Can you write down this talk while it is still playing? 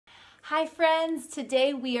Hi friends,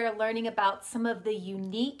 today we are learning about some of the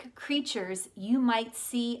unique creatures you might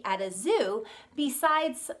see at a zoo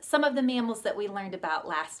besides some of the mammals that we learned about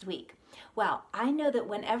last week. Well, I know that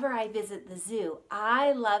whenever I visit the zoo,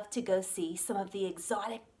 I love to go see some of the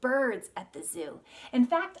exotic birds at the zoo. In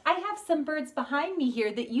fact, I have some birds behind me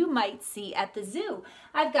here that you might see at the zoo.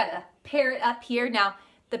 I've got a parrot up here. Now,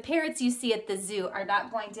 the parrots you see at the zoo are not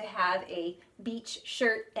going to have a beach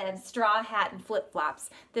shirt and straw hat and flip-flops.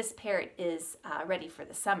 This parrot is ready for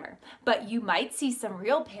the summer. But you might see some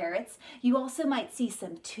real parrots. You also might see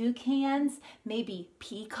some toucans, maybe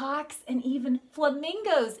peacocks, and even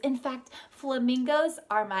flamingos. In fact, flamingos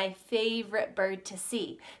are my favorite bird to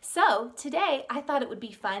see. So today I thought it would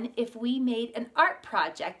be fun if we made an art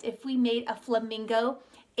project, if we made a flamingo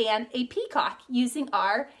and a peacock using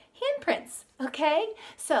our handprints, okay?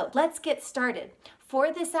 So let's get started.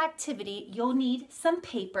 For this activity, you'll need some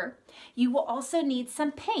paper. You will also need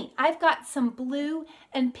some paint. I've got some blue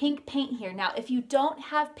and pink paint here. Now, if you don't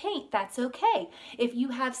have paint, that's okay. If you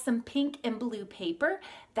have some pink and blue paper,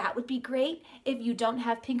 that would be great. If you don't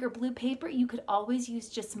have pink or blue paper, you could always use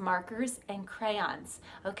just markers and crayons,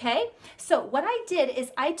 okay? So what I did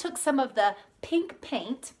is I took some of the pink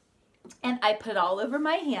paint and I put it all over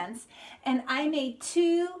my hands, and I made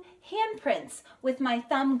two handprints with my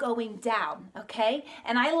thumb going down, okay?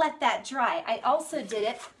 And I let that dry. I also did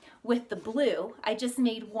it with the blue. I just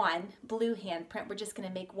made one blue handprint. We're just gonna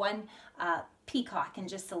make one peacock in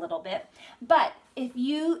just a little bit. But if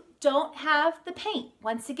you don't have the paint,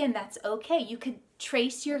 once again, that's okay. You could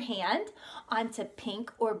trace your hand onto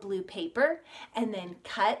pink or blue paper and then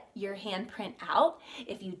cut your handprint out.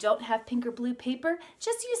 If you don't have pink or blue paper,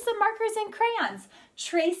 just use some markers and crayons.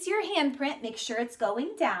 Trace your handprint, make sure it's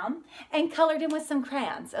going down, and color it in with some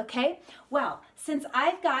crayons, okay? Well, since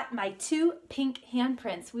I've got my two pink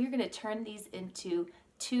handprints, we're gonna turn these into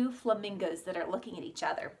two flamingos that are looking at each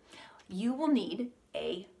other. You will need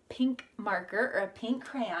a pink marker or a pink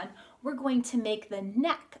crayon. We're going to make the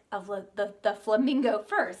neck of the flamingo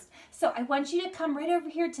first. So I want you to come right over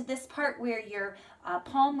here to this part where your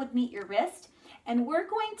palm would meet your wrist, and we're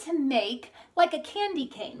going to make like a candy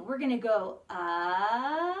cane. We're gonna go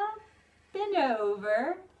up and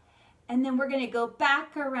over, and then we're gonna go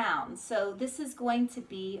back around. So this is going to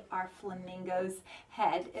be our flamingo's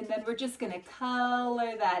head, and then we're just gonna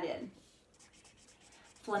color that in.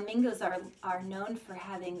 Flamingos are known for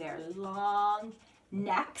having their long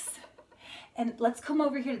necks. And let's come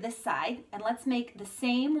over here to this side and let's make the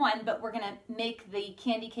same one, but we're gonna make the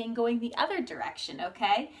candy cane going the other direction,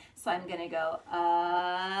 okay? So I'm gonna go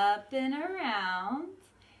up and around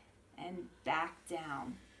and back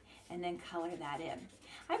down and then color that in.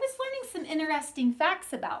 I was learning some interesting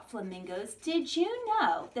facts about flamingos. Did you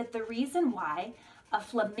know that the reason why a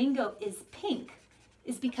flamingo is pink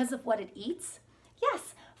is because of what it eats?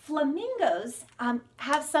 Yes, flamingos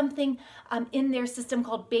have something in their system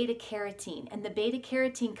called beta-carotene, and the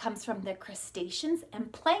beta-carotene comes from the crustaceans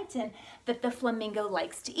and plankton that the flamingo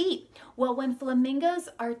likes to eat. Well, when flamingos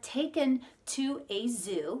are taken to a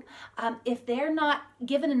zoo, if they're not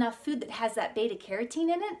given enough food that has that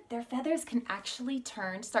beta-carotene in it, their feathers can actually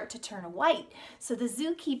start to turn white. So the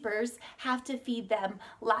zookeepers have to feed them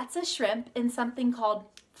lots of shrimp in something called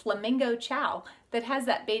flamingo chow that has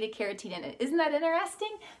that beta-carotene in it. Isn't that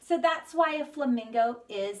interesting? So that's why a flamingo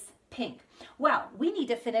is pink. Well, we need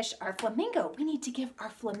to finish our flamingo. We need to give our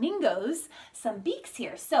flamingos some beaks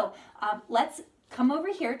here. So let's come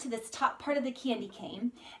over here to this top part of the candy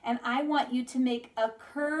cane, and I want you to make a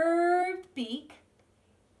curved beak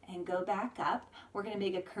and go back up. We're gonna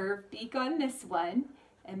make a curved beak on this one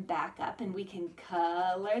and back up, and we can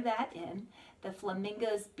color that in. The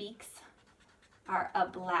flamingo's beaks are a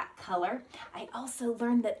black color. I also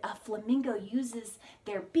learned that a flamingo uses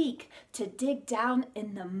their beak to dig down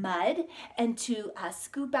in the mud and to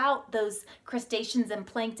scoop out those crustaceans and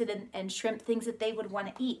plankton and shrimp things that they would want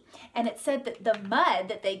to eat. And it said that the mud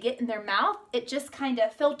that they get in their mouth, it just kind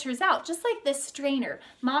of filters out, just like this strainer.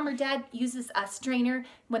 Mom or dad uses a strainer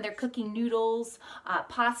when they're cooking noodles,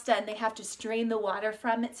 pasta, and they have to strain the water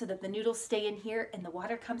from it so that the noodles stay in here and the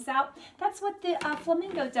water comes out. That's what the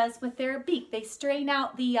flamingo does with their beak. They strain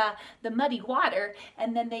out the muddy water,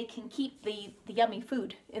 and then they can keep the yummy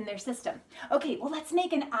food in their system. Okay, well, let's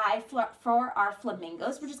make an eye for our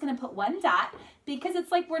flamingos. We're just gonna put one dot because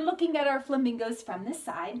it's like we're looking at our flamingos from this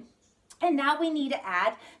side. And now we need to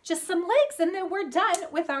add just some legs, and then we're done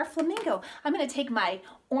with our flamingo. I'm gonna take my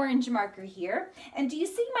orange marker here, and do you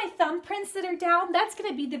see my thumbprints that are down? That's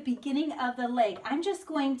gonna be the beginning of the leg. I'm just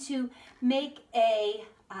going to make a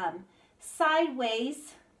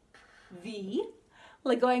sideways V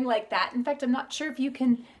going like that. In fact, I'm not sure if you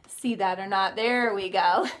can see that or not. There we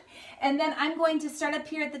go. And then I'm going to start up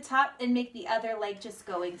here at the top and make the other leg just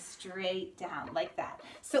going straight down like that.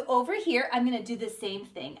 So over here, I'm going to do the same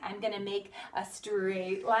thing. I'm going to make a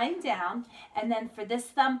straight line down. And then for this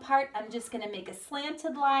thumb part, I'm just going to make a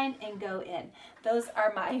slanted line and go in. Those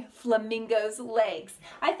are my flamingo's legs.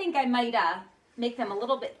 I think I might make them a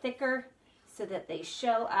little bit thicker so that they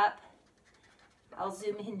show up. I'll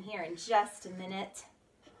zoom in here in just a minute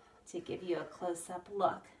to give you a close-up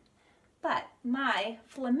look. But my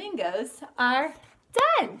flamingos are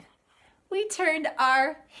done. We turned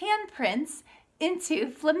our handprints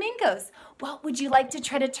into flamingos. Well, would you like to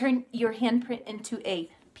try to turn your handprint into a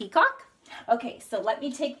peacock? Okay, so let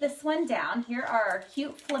me take this one down. Here are our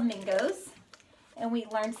cute flamingos, and we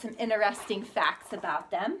learned some interesting facts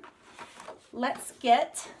about them. Let's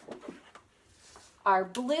get our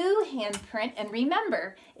blue handprint, and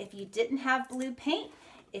remember, if you didn't have blue paint,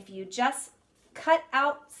 if you just cut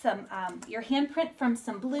out some your handprint from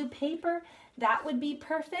some blue paper, that would be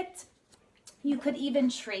perfect. You could even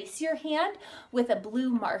trace your hand with a blue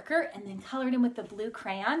marker and then color it in with the blue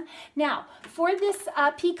crayon. Now, for this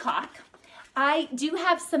peacock, I do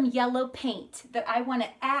have some yellow paint that I want to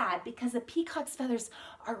add because the peacock's feathers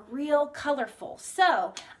are real colorful.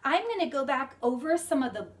 So I'm going to go back over some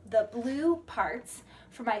of the blue parts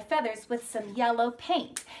for my feathers with some yellow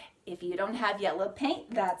paint. If you don't have yellow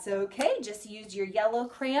paint, that's okay. Just use your yellow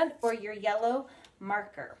crayon or your yellow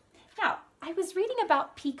marker. Now, I was reading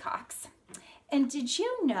about peacocks, and did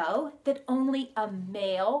you know that only a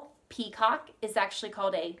male peacock is actually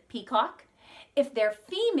called a peacock? If they're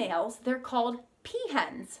females, they're called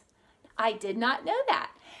peahens. I did not know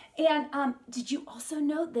that. And did you also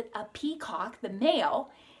know that a peacock, the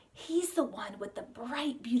male, he's the one with the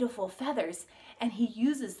bright, beautiful feathers, and he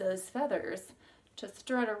uses those feathers to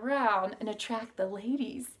strut around and attract the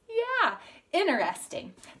ladies. Yeah,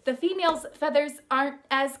 interesting. The female's feathers aren't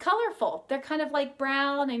as colorful. They're kind of like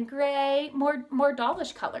brown and gray, more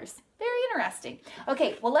dollish colors. Very interesting.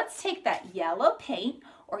 Okay, well, let's take that yellow paint,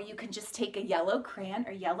 or you can just take a yellow crayon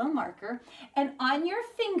or yellow marker, and on your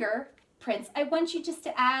fingerprints, I want you just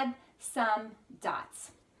to add some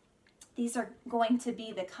dots. These are going to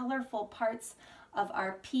be the colorful parts of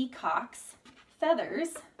our peacock's feathers.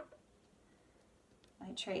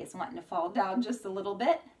 My tray is wanting to fall down just a little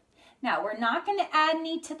bit. Now, we're not going to add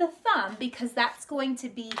any to the thumb because that's going to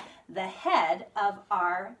be the head of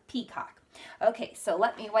our peacock. Okay, so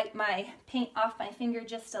let me wipe my paint off my finger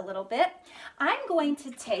just a little bit. I'm going to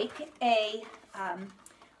take a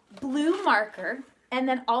blue marker and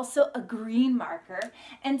then also a green marker.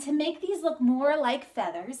 And to make these look more like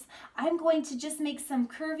feathers, I'm going to just make some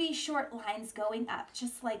curvy short lines going up,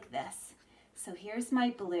 just like this. So here's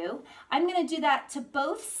my blue. I'm going to do that to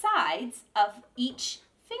both sides of each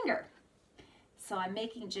finger. So I'm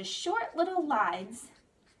making just short little lines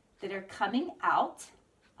that are coming out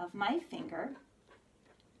of my finger.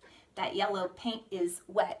 That yellow paint is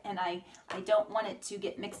wet and I don't want it to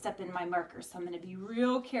get mixed up in my marker, so I'm going to be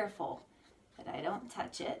real careful that I don't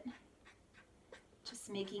touch it.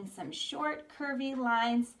 Just making some short curvy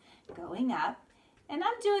lines going up. And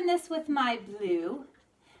I'm doing this with my blue.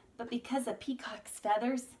 But because a peacock's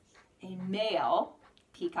feathers, a male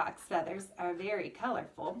peacock's feathers, are very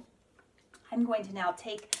colorful, I'm going to now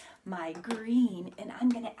take my green and I'm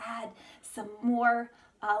going to add some more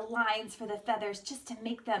lines for the feathers just to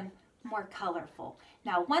make them more colorful.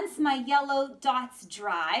 Now, once my yellow dots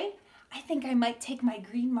dry, I think I might take my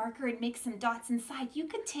green marker and make some dots inside. You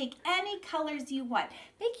could take any colors you want.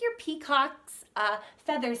 Make your peacock's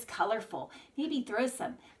feathers colorful. Maybe throw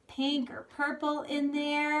some pink or purple in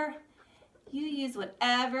there. You use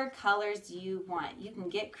whatever colors you want. You can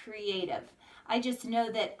get creative. I just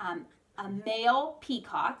know that a male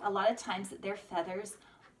peacock, a lot of times their feathers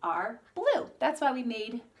are blue. That's why we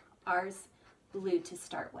made ours blue to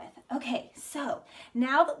start with. Okay, so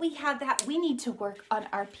now that we have that, we need to work on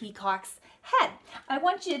our peacock's head. I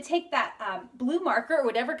want you to take that blue marker or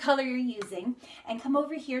whatever color you're using and come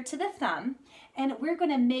over here to the thumb, and we're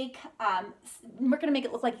going to make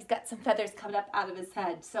it look like he's got some feathers coming up out of his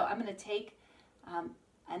head. So I'm going to take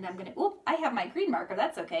and I'm going to, oop, I have my green marker,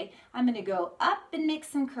 that's okay. I'm going to go up and make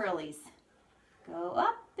some curlies. Go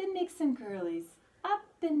up and make some curlies. Up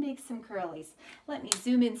and make some curlies. Let me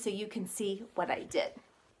zoom in so you can see what I did.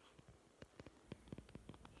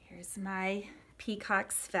 Here's my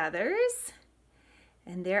peacock's feathers.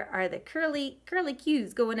 And there are the curly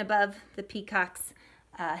cues going above the peacock's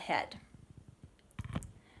head.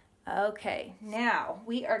 Okay, now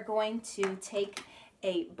we are going to take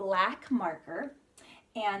a black marker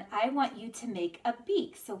And I want you to make a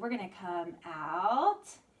beak. So we're gonna come out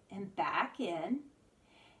and back in.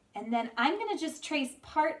 And then I'm gonna just trace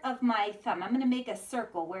part of my thumb. I'm gonna make a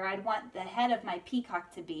circle where I'd want the head of my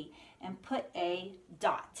peacock to be and put a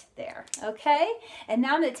dot there, okay? And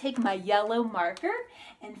now I'm gonna take my yellow marker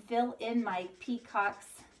and fill in my peacock's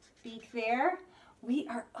beak there. We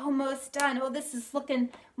are almost done. Oh, this is looking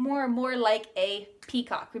more and more like a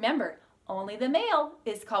peacock. Remember, only the male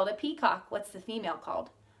is called a peacock. What's the female called?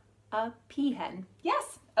 A peahen.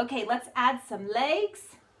 Yes. Okay, let's add some legs.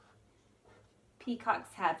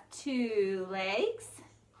 Peacocks have 2 legs.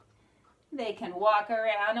 They can walk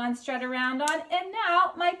around on, strut around on, and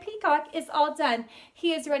now my peacock is all done.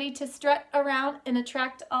 He is ready to strut around and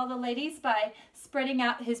attract all the ladies by spreading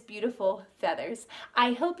out his beautiful feathers.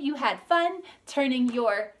 I hope you had fun turning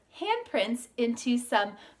your handprints into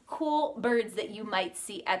some cool birds that you might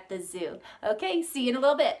see at the zoo. Okay, see you in a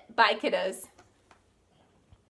little bit. Bye, kiddos.